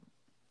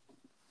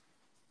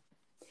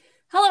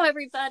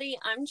everybody.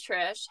 I'm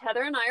Trish.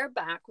 Heather and I are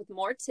back with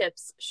more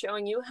tips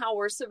showing you how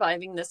we're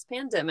surviving this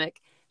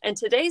pandemic. And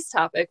today's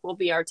topic will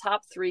be our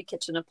top 3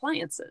 kitchen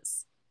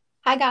appliances.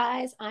 Hi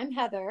guys, I'm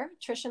Heather.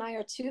 Trish and I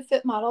are 2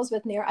 fit models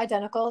with near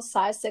identical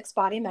size 6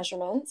 body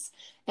measurements,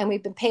 and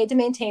we've been paid to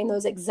maintain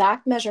those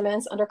exact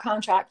measurements under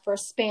contract for a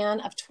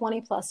span of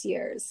 20 plus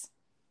years.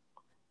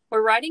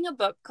 We're writing a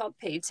book called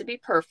Paid to Be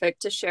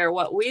Perfect to share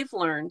what we've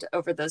learned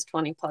over those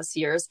 20 plus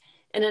years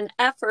in an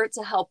effort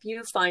to help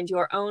you find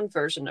your own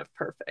version of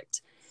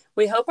perfect.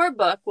 We hope our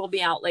book will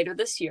be out later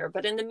this year,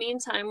 but in the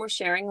meantime, we're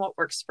sharing what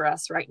works for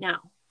us right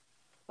now.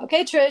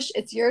 Okay, Trish,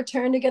 it's your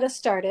turn to get us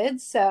started.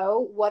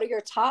 So what are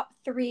your top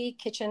 3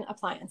 kitchen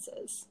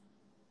appliances?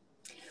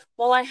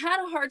 Well, I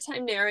had a hard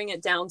time narrowing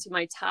it down to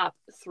my top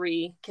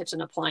 3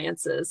 kitchen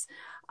appliances.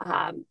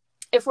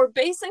 If we're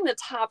basing the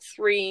top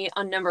 3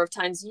 on number of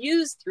times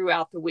used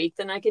throughout the week,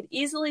 then I could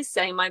easily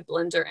say my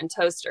blender and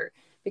toaster,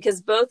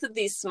 because both of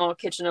these small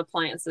kitchen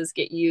appliances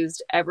get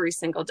used every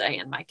single day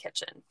in my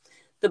kitchen.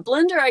 The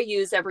blender I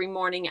use every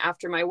morning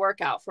after my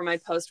workout for my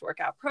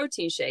post-workout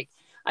protein shake.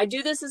 I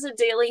do this as a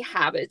daily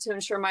habit to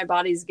ensure my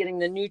body's getting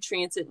the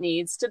nutrients it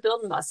needs to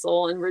build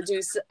muscle and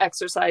reduce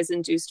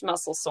exercise-induced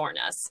muscle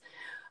soreness.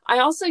 I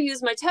also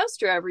use my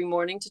toaster every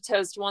morning to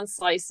toast 1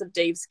 slice of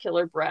Dave's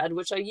Killer Bread,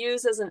 which I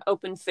use as an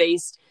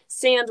open-faced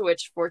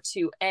sandwich for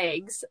 2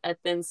 eggs, a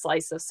thin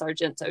slice of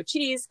Sargento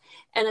cheese,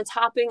 and a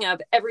topping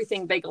of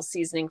everything bagel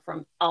seasoning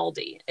from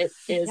Aldi. It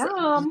is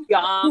Yum.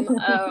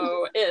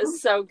 Oh, it is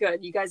so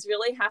good. You guys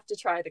really have to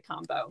try the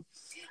combo.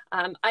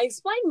 I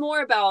explain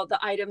more about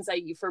the items I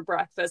eat for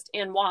breakfast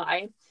and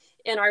why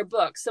in our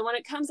book. So when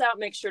it comes out,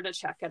 make sure to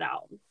check it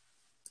out.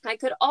 I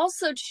could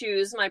also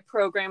choose my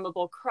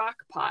programmable crock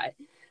pot,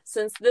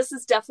 since this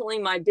is definitely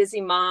my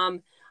busy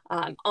mom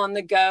on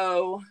the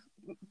go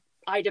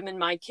item in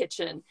my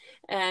kitchen.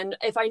 And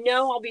if I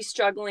know I'll be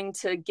struggling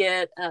to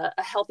get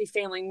a healthy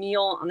family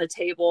meal on the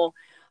table,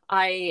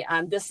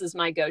 this is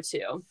my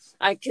go-to.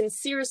 I can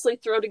seriously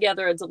throw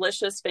together a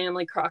delicious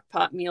family crock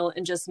pot meal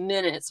in just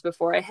minutes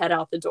before I head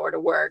out the door to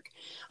work.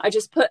 I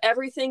just put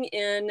everything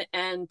in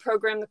and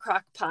program the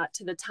crock pot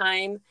to the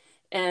time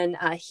and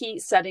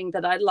heat setting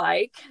that I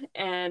like.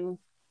 And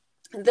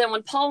then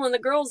when Paul and the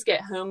girls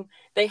get home,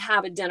 they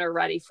have a dinner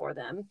ready for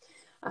them.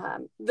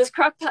 This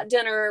crock pot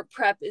dinner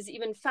prep is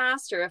even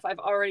faster if I've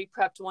already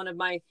prepped one of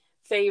my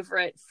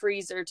favorite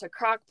freezer to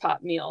crock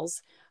pot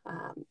meals.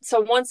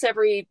 So once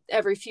every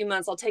few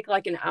months, I'll take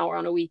like an hour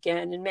on a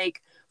weekend and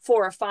make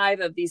 4 or 5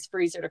 of these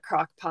freezer to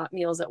crock pot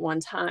meals at one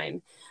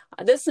time.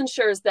 This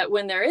ensures that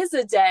when there is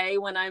a day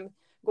when I'm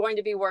going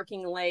to be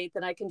working late,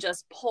 that I can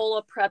just pull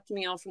a prepped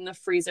meal from the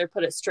freezer,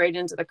 put it straight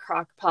into the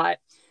crock pot.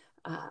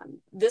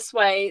 This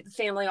way, the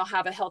family will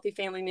have a healthy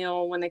family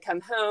meal when they come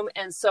home,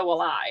 and so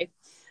will I.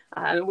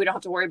 We don't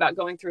have to worry about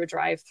going through a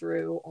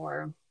drive-through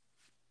or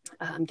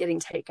getting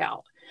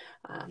takeout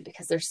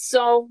because there's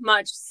so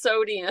much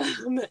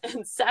sodium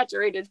and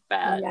saturated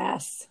fat,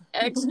 Yes,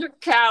 extra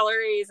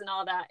calories and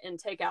all that in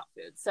takeout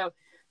food. So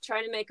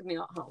try to make a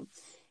meal at home.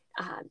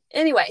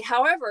 Anyway,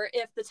 however,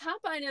 if the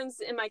top items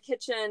in my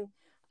kitchen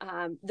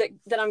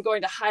that I'm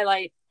going to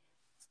highlight,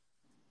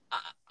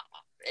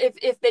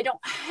 if they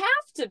don't have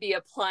to be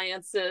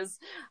appliances,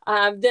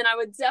 then I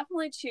would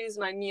definitely choose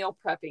my meal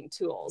prepping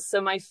tools.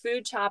 So my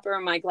food chopper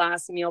and my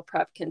glass meal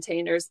prep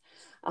containers.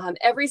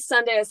 Every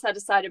Sunday, I set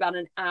aside about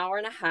an hour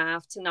and a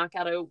half to knock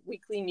out a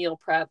weekly meal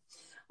prep.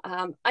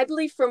 I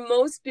believe for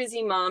most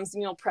busy moms,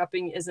 meal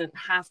prepping isn't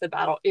half the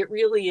battle. It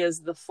really is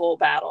the full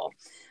battle.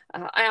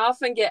 I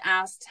often get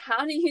asked,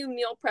 how do you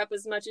meal prep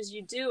as much as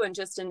you do in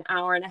just an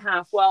hour and a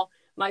half? Well,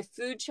 my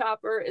food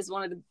chopper is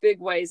one of the big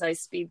ways I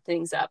speed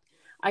things up.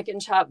 I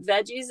can chop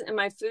veggies in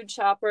my food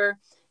chopper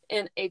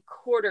in a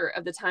quarter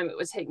of the time it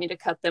would take me to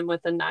cut them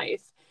with a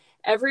knife.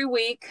 Every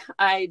week,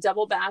 I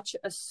double batch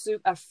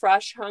a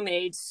fresh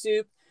homemade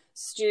soup,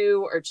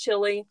 stew, or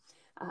chili.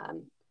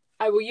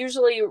 I will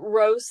usually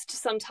roast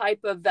some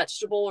type of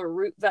vegetable or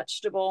root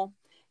vegetable,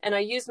 and I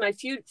use my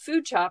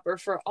food chopper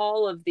for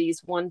all of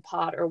these 1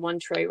 pot or 1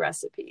 tray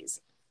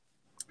recipes.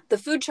 The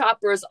food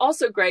chopper is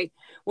also great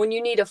when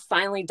you need a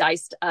finely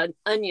diced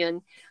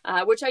onion,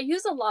 which I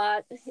use a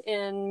lot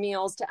in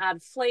meals to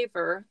add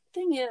flavor.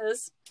 Thing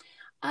is,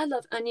 I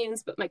love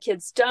onions, but my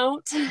kids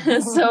don't.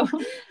 So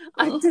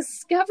I've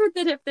discovered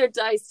that if they're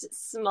diced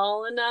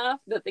small enough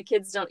that the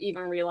kids don't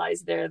even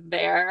realize they're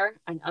there.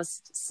 I know,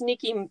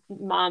 sneaky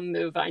mom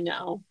move, I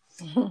know.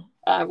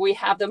 We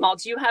have them all.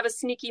 Do you have a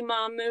sneaky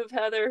mom move,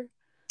 Heather,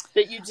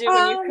 that you do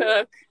when you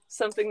cook?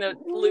 Something that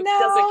Luke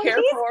doesn't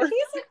care for.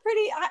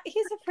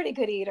 He's a pretty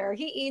good eater.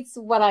 He eats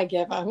what I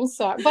give him.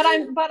 So, but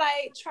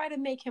I try to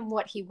make him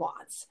what he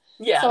wants.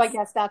 Yeah. So I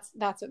guess that's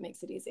what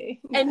makes it easy.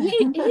 And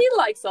he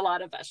likes a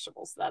lot of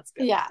vegetables. So that's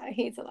good. Yeah,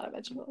 he eats a lot of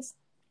vegetables.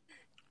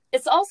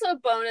 It's also a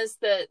bonus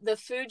that the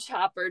food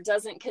chopper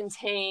doesn't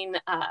contain,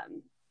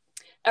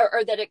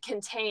 or that it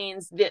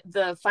contains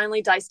the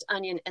finely diced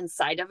onion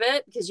inside of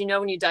it, because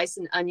when you dice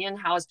an onion,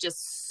 how it's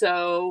just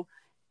so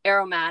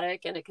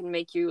aromatic and it can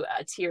make you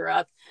tear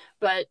up.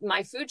 But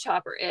my food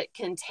chopper, it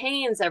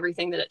contains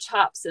everything that it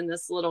chops in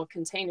this little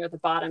container at the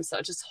bottom. So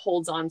it just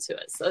holds on to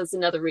it. So that's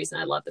another reason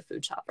I love the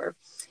food chopper.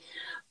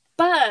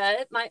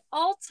 But my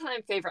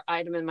all-time favorite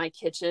item in my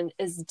kitchen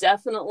is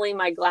definitely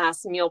my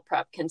glass meal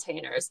prep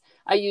containers.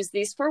 I use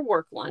these for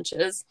work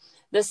lunches.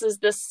 This is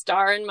the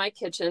star in my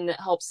kitchen that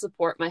helps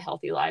support my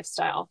healthy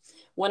lifestyle.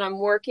 When I'm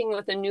working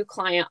with a new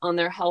client on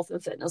their health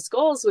and fitness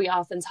goals, we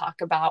often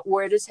talk about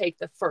where to take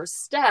the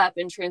first step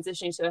in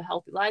transitioning to a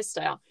healthy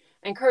lifestyle.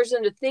 I encourage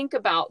them to think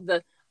about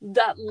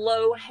that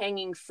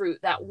low-hanging fruit,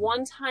 that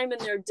one time in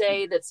their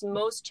day that's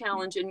most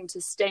challenging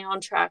to stay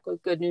on track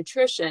with good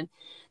nutrition.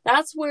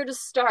 That's where to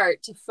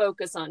start to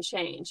focus on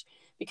change.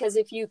 Because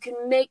if you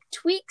can make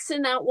tweaks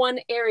in that one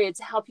area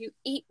to help you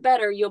eat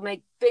better, you'll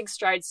make big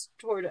strides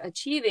toward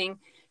achieving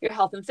your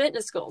health and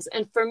fitness goals.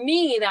 And for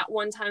me, that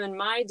one time in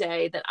my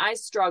day that I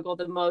struggle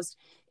the most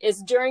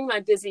is during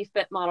my busy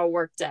fit model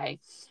work day.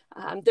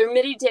 There are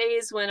many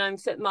days when I'm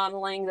fit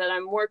modeling that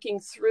I'm working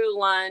through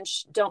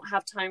lunch, don't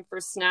have time for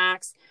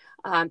snacks,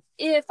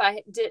 if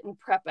I didn't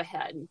prep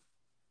ahead.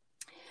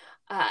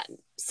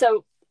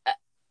 So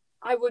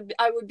I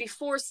would be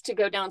forced to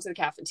go down to the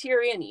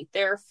cafeteria and eat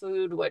their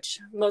food, which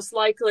most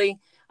likely,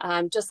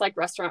 just like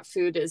restaurant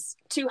food, is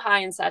too high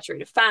in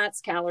saturated fats,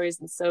 calories,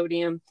 and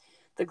sodium.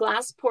 The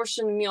glass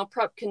portion meal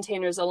prep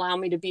containers allow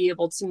me to be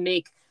able to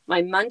make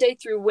my Monday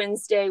through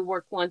Wednesday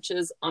work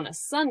lunches on a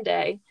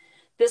Sunday.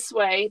 This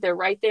way, they're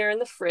right there in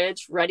the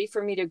fridge, ready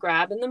for me to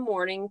grab in the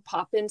morning,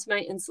 pop into my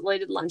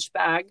insulated lunch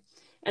bag.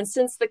 And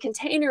since the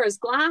container is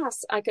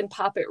glass, I can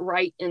pop it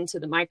right into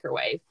the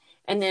microwave.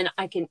 And then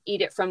I can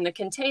eat it from the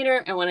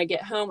container. And when I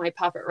get home, I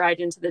pop it right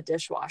into the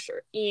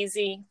dishwasher.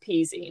 Easy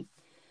peasy.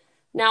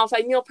 Now, if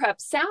I meal prep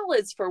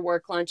salads for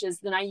work lunches,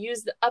 then I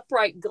use the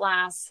upright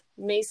glass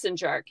mason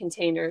jar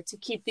container to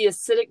keep the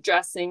acidic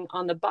dressing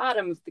on the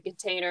bottom of the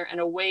container and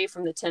away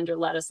from the tender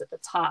lettuce at the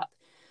top.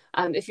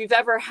 If you've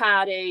ever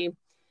had a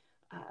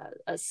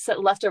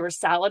leftover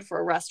salad for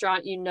a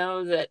restaurant, you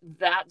know that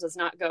does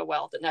not go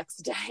well the next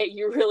day.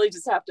 You really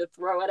just have to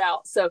throw it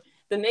out. So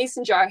the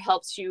mason jar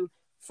helps you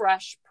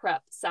fresh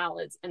prep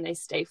salads and they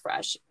stay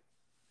fresh.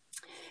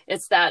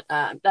 It's that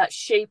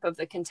shape of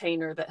the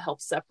container that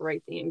helps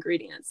separate the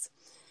ingredients.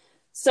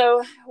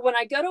 So when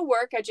I go to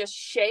work, I just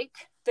shake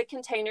the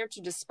container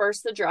to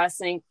disperse the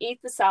dressing,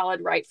 eat the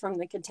salad right from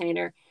the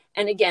container.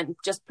 And again,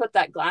 just put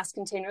that glass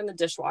container in the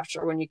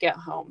dishwasher when you get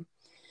home.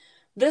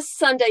 This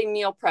Sunday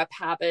meal prep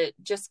habit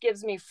just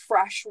gives me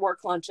fresh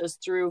work lunches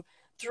through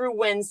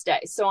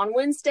Wednesday. So on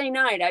Wednesday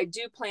night, I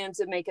do plan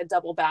to make a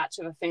double batch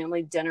of a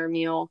family dinner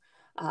meal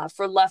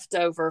for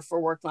leftover for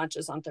work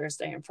lunches on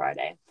Thursday and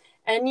Friday.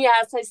 And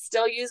yes, I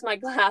still use my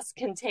glass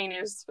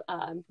containers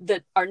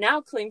that are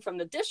now clean from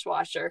the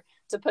dishwasher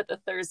to put the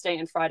Thursday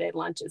and Friday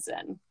lunches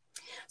in.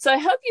 So I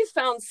hope you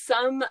found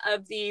some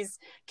of these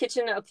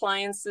kitchen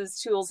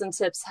appliances, tools, and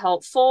tips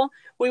helpful.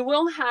 We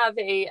will have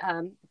a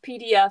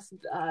PDF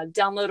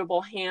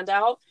downloadable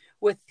handout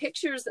with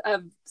pictures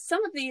of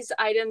some of these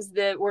items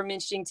that we're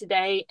mentioning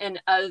today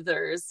and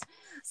others.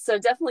 So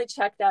definitely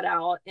check that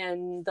out.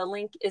 And the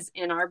link is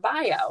in our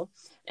bio.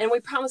 And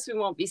we promise we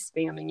won't be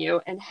spamming you.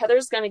 And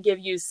Heather's going to give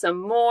you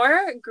some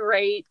more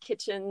great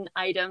kitchen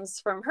items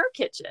from her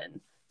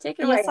kitchen. Take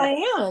it away. Yes, I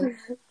am.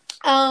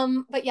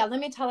 But yeah, let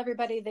me tell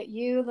everybody that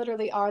you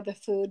literally are the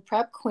food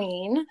prep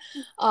queen.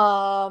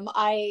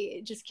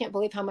 I just can't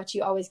believe how much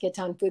you always get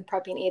done food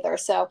prepping either.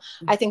 So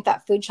I think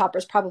that food chopper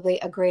is probably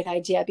a great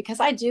idea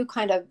because I do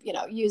kind of,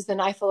 use the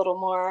knife a little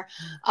more.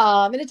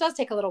 And it does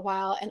take a little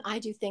while. And I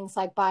do things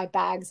like buy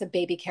bags of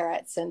baby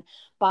carrots and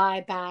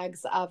buy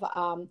bags of,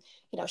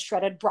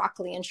 shredded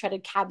broccoli and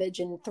shredded cabbage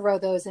and throw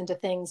those into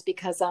things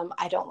because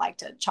I don't like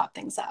to chop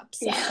things up.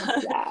 So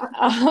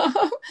yeah.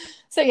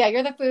 So yeah,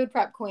 you're the food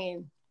prep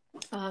queen.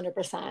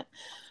 100%.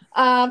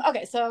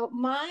 Okay, so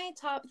my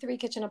top 3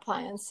 kitchen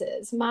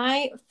appliances.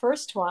 My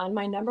first one,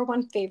 my number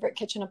one favorite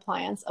kitchen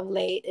appliance of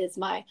late is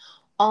my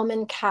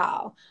almond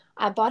cow.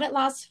 I bought it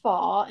last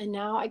fall, and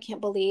now I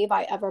can't believe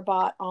I ever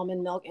bought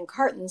almond milk in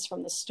cartons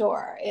from the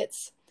store.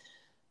 It's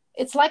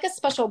like a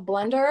special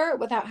blender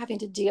without having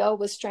to deal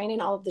with straining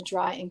all of the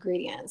dry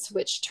ingredients,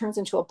 which turns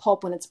into a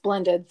pulp when it's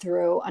blended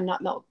through a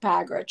nut milk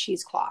bag or a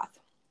cheesecloth.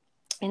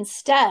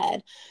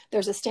 Instead,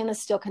 there's a stainless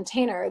steel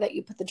container that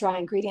you put the dry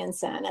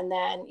ingredients in, and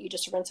then you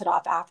just rinse it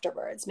off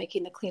afterwards,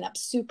 making the cleanup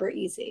super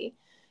easy.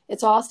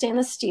 It's all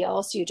stainless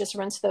steel, so you just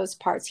rinse those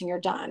parts and you're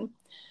done.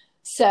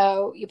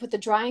 So you put the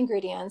dry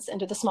ingredients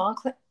into the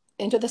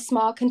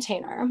small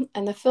container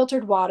and the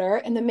filtered water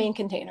in the main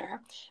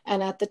container.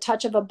 And at the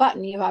touch of a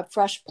button, you have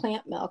fresh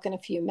plant milk in a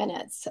few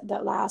minutes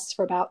that lasts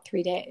for about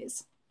 3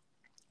 days.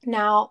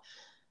 Now,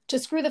 to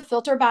screw the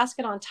filter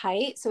basket on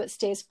tight so it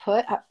stays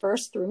put at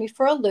first threw me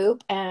for a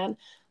loop. And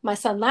my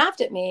son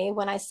laughed at me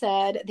when I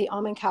said the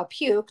almond cow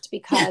puked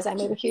because I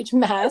made a huge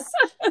mess.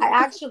 I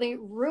actually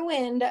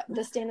ruined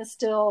the stainless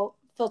steel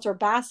filter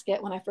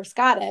basket when I first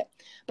got it,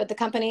 but the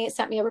company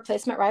sent me a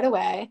replacement right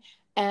away.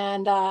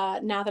 And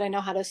now that I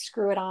know how to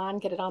screw it on,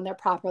 get it on there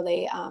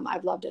properly,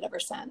 I've loved it ever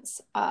since.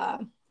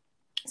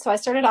 So I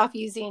started off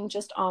using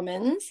just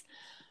almonds,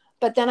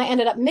 but then I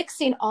ended up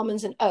mixing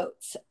almonds and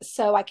oats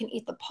so I can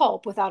eat the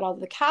pulp without all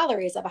the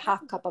calories of a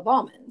half cup of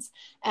almonds.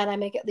 And I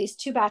make at least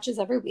 2 batches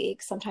every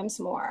week, sometimes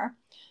more.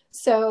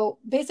 So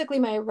basically,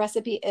 my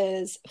recipe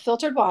is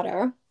filtered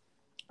water,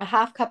 a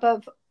half cup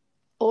of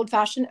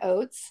old-fashioned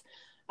oats,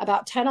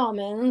 about 10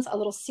 almonds, a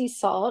little sea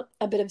salt,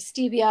 a bit of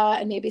stevia,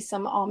 and maybe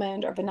some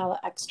almond or vanilla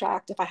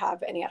extract if I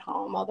have any at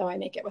home, although I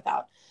make it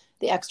without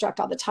the extract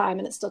all the time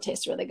and it still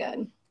tastes really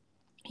good.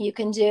 You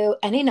can do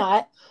any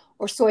nut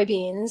or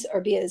soybeans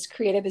or be as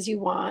creative as you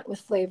want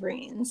with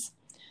flavorings.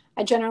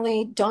 I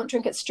generally don't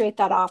drink it straight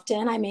that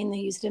often. I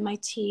mainly use it in my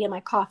tea and my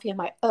coffee and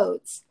my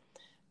oats.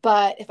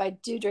 But if I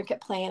do drink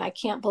it plain, I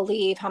can't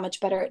believe how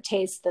much better it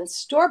tastes than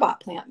store-bought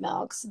plant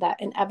milks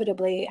that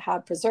inevitably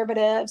have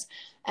preservatives,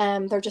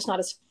 and they're just not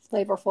as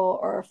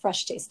flavorful or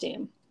fresh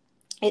tasting.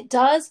 It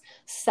does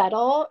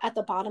settle at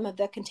the bottom of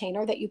the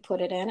container that you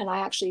put it in, and I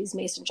actually use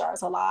mason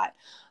jars a lot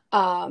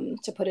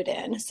to put it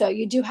in. So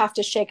you do have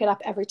to shake it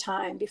up every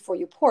time before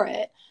you pour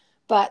it.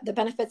 But the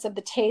benefits of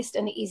the taste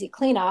and the easy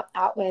cleanup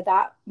outweigh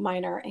that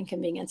minor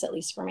inconvenience, at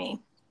least for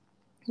me.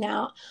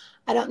 Now,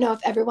 I don't know if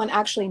everyone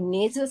actually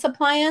needs this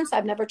appliance.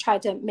 I've never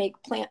tried to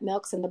make plant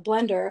milks in the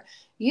blender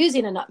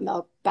using a nut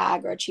milk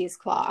bag or a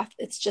cheesecloth.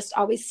 It's just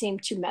always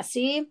seemed too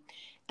messy,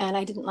 and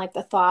I didn't like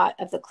the thought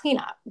of the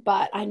cleanup.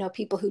 But I know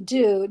people who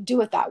do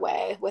it that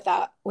way with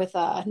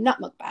a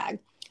nut milk bag,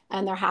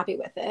 and they're happy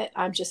with it.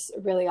 I'm just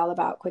really all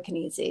about quick and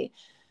easy.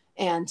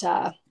 And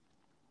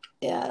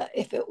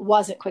if it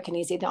wasn't quick and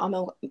easy,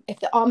 if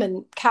the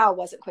almond cow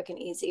wasn't quick and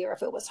easy, or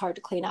if it was hard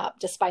to clean up,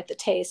 despite the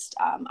taste,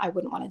 I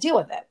wouldn't want to deal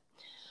with it.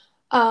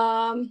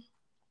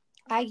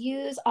 I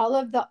use all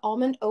of the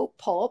almond oat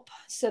pulp,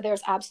 so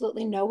there's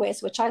absolutely no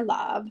waste, which I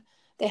love.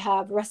 They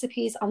have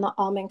recipes on the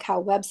Almond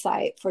Cow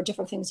website for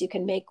different things you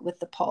can make with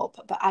the pulp,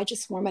 but I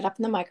just warm it up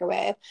in the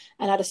microwave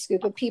and add a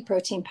scoop of pea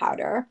protein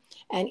powder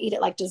and eat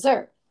it like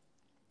dessert.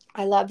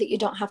 I love that you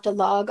don't have to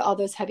lug all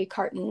those heavy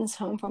cartons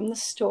home from the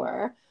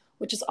store,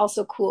 which is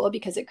also cool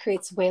because it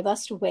creates way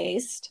less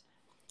waste.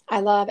 I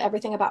love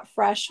everything about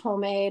fresh,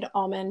 homemade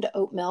almond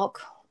oat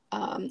milk.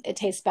 It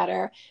tastes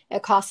better.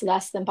 It costs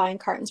less than buying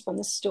cartons from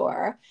the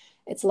store.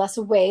 It's less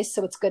waste,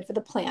 so it's good for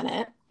the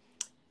planet.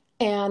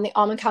 And the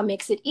Almond Cow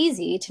makes it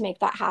easy to make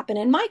that happen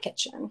in my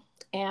kitchen.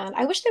 And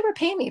I wish they were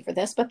paying me for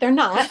this, but they're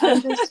not.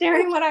 I'm just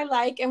sharing what I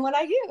like and what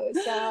I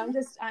use. So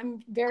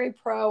I'm very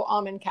pro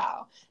Almond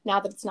Cow now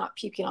that it's not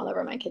puking all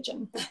over my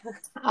kitchen.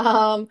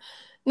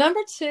 Number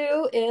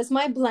 2 is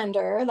my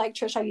blender. Like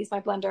Trish, I use my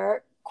blender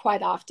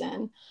quite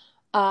often.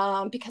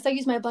 Because I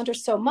use my blender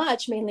so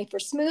much, mainly for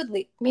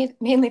smoothies,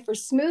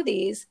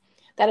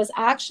 that is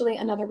actually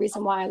another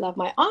reason why I love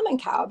my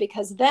Almond Cow,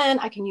 because then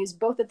I can use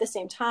both at the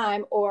same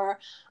time, or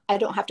I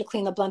don't have to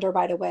clean the blender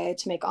right away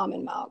to make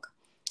almond milk.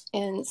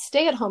 In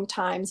stay-at-home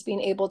times,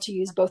 being able to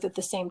use both at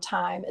the same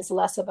time is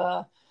less of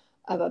a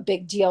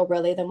big deal,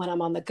 really, than when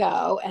I'm on the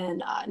go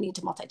and need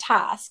to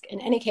multitask. In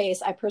any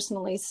case, I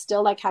personally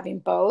still like having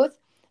both,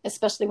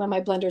 especially when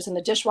my blender's in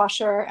the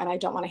dishwasher and I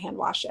don't want to hand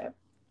wash it.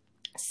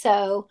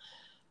 So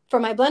for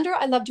my blender,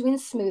 I love doing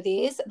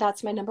smoothies.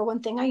 That's my number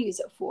 1 thing I use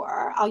it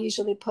for. I'll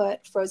usually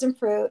put frozen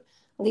fruit,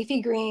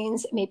 leafy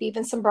greens, maybe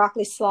even some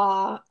broccoli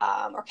slaw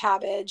or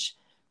cabbage,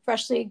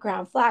 freshly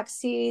ground flax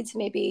seeds,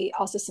 maybe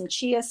also some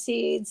chia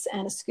seeds,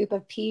 and a scoop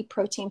of pea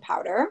protein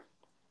powder.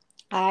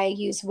 I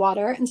use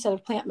water instead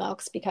of plant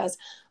milks because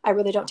I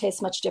really don't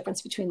taste much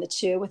difference between the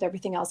two with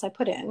everything else I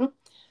put in.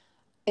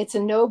 It's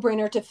a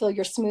no-brainer to fill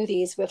your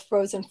smoothies with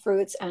frozen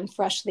fruits and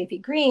fresh leafy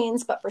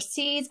greens, but for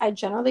seeds, I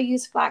generally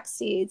use flax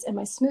seeds in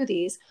my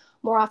smoothies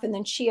more often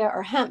than chia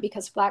or hemp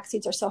because flax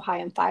seeds are so high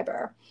in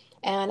fiber.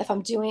 And if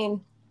I'm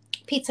doing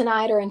pizza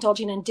night or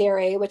indulging in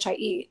dairy, which I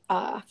eat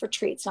for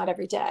treats, not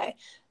every day,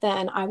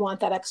 then I want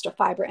that extra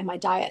fiber in my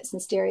diet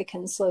since dairy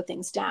can slow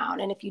things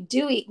down. And if you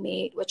do eat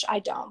meat, which I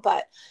don't,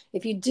 but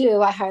if you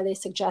do, I highly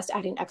suggest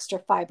adding extra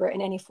fiber in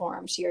any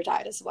form to your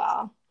diet as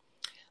well.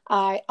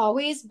 I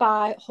always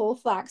buy whole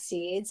flax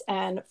seeds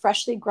and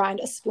freshly grind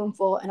a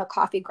spoonful in a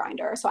coffee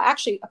grinder. So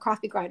actually a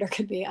coffee grinder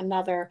could be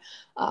another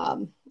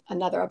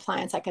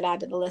appliance I could add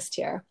to the list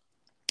here.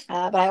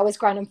 But I always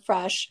grind them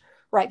fresh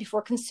right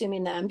before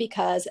consuming them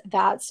because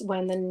that's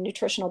when the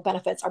nutritional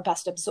benefits are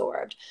best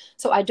absorbed.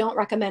 So I don't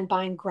recommend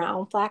buying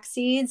ground flax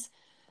seeds.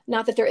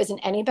 Not that there isn't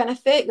any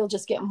benefit, you'll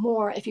just get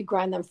more if you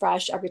grind them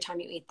fresh every time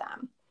you eat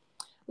them.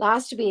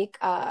 Last week,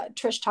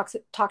 Trish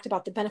talked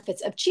about the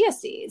benefits of chia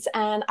seeds.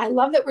 And I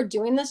love that we're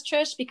doing this,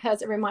 Trish,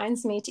 because it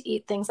reminds me to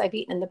eat things I've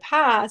eaten in the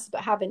past,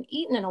 but haven't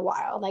eaten in a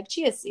while, like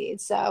chia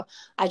seeds. So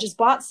I just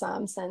bought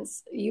some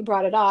since you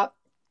brought it up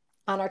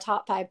on our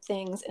top 5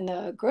 things in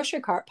the Grocery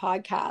Cart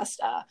podcast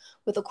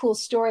with a cool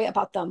story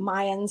about the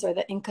Mayans or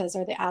the Incas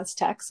or the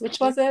Aztecs.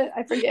 Which was it?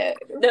 I forget.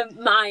 The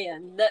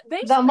Mayan.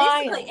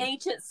 Basically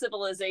ancient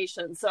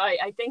civilization. So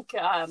I think...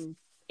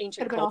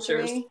 ancient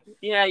cultures.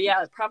 Yeah,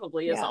 it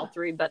probably is all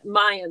 3, but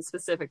Mayan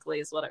specifically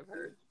is what I've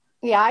heard.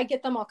 Yeah, I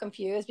get them all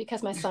confused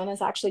because my son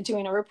is actually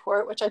doing a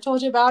report, which I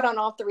told you about, on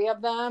all three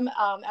of them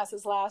as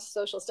his last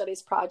social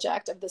studies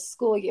project of the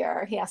school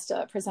year. He has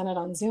to present it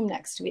on Zoom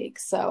next week.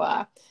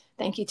 So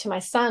thank you to my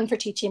son for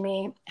teaching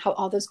me how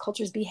all those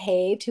cultures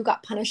behaved, who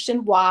got punished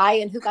and why,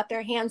 and who got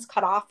their hands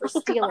cut off for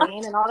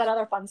stealing and all that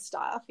other fun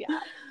stuff. Yeah,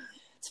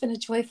 it's been a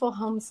joyful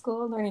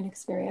homeschool learning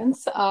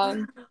experience.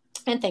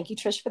 And thank you,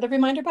 Trish, for the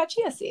reminder about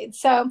chia seeds.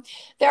 So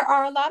there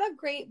are a lot of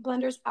great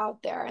blenders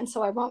out there, and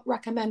so I won't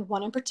recommend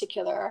one in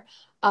particular,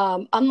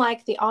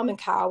 unlike the Almond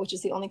Cow, which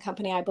is the only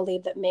company I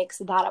believe that makes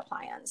that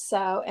appliance.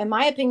 So in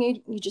my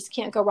opinion, you just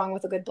can't go wrong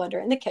with a good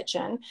blender in the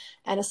kitchen,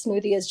 and a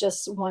smoothie is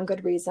just one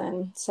good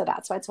reason. So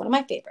that's why it's one of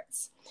my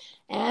favorites.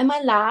 And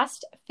my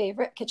last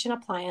favorite kitchen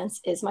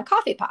appliance is my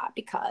coffee pot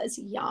because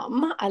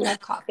yum, I love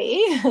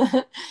coffee.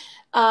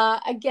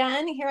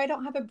 Again, here I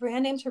don't have a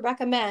brand name to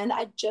recommend.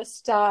 I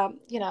just,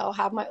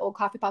 have my old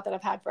coffee pot that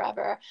I've had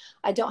forever.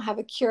 I don't have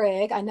a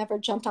Keurig. I never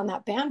jumped on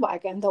that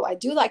bandwagon, though I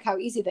do like how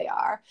easy they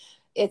are.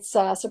 It's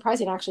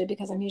surprising, actually,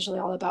 because I'm usually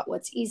all about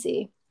what's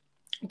easy.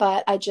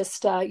 But I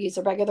just use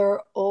a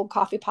regular old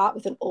coffee pot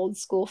with an old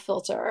school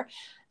filter,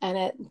 and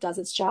it does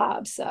its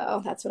job.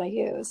 So that's what I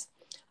use.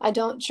 I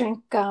don't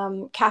drink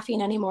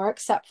caffeine anymore,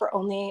 except for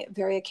only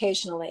very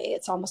occasionally.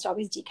 It's almost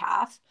always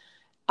decaf.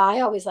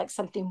 I always like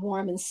something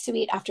warm and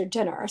sweet after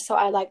dinner. So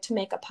I like to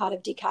make a pot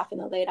of decaf in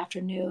the late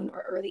afternoon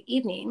or early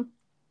evening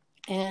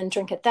and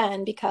drink it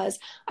then, because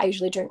I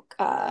usually drink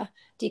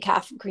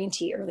decaf green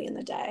tea early in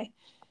the day.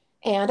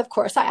 And of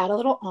course, I add a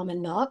little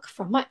almond milk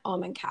from my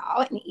Almond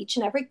Cow in each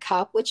and every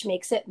cup, which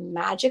makes it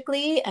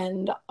magically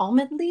and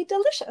almondly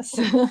delicious.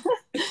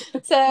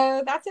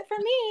 So that's it for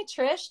me.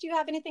 Trish, do you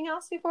have anything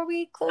else before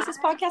we close this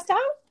podcast out?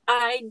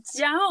 I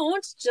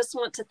don't. Just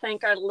want to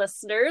thank our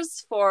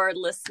listeners for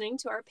listening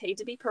to our Paid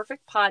to Be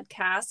Perfect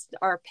podcast,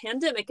 our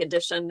pandemic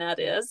edition, that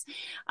is.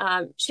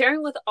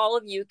 Sharing with all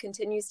of you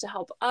continues to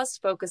help us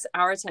focus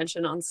our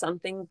attention on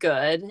something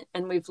good.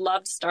 And we've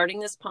loved starting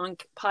this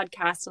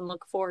podcast and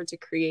look forward to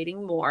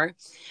creating more.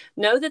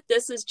 Know that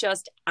this is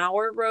just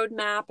our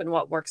roadmap and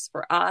what works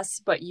for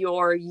us, but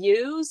you're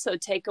you. So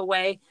take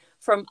away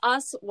from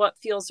us what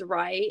feels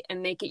right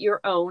and make it your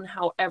own,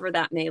 however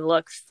that may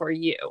look for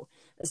you,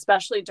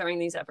 especially during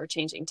these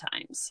ever-changing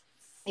times.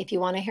 If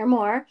you want to hear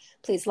more,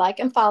 please like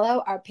and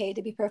follow our Paid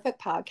to Be Perfect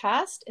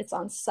podcast. It's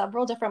on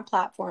several different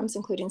platforms,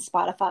 including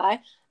Spotify,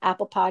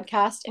 Apple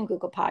Podcast, and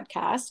Google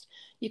Podcast.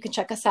 You can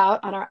check us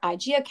out on our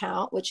IG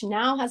account, which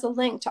now has a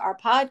link to our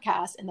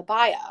podcast in the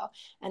bio.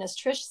 And as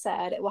Trish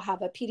said, it will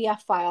have a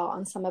PDF file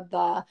on some of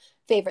the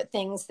favorite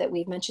things that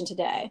we've mentioned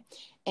today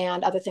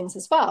and other things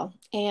as well.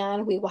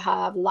 And we will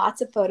have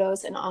lots of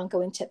photos and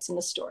ongoing tips in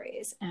the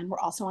stories. And we're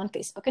also on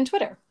Facebook and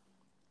Twitter.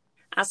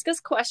 Ask us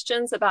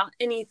questions about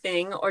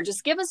anything, or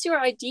just give us your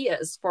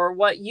ideas for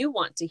what you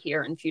want to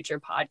hear in future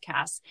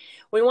podcasts.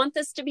 We want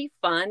this to be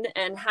fun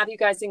and have you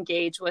guys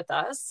engage with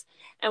us.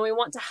 And we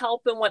want to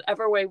help in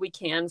whatever way we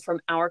can from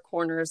our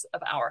corners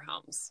of our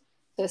homes.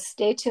 So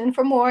stay tuned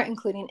for more,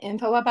 including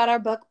info about our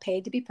book,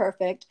 Paid to Be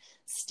Perfect.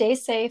 Stay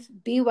safe,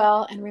 be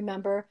well, and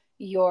remember,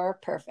 you're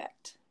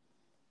perfect.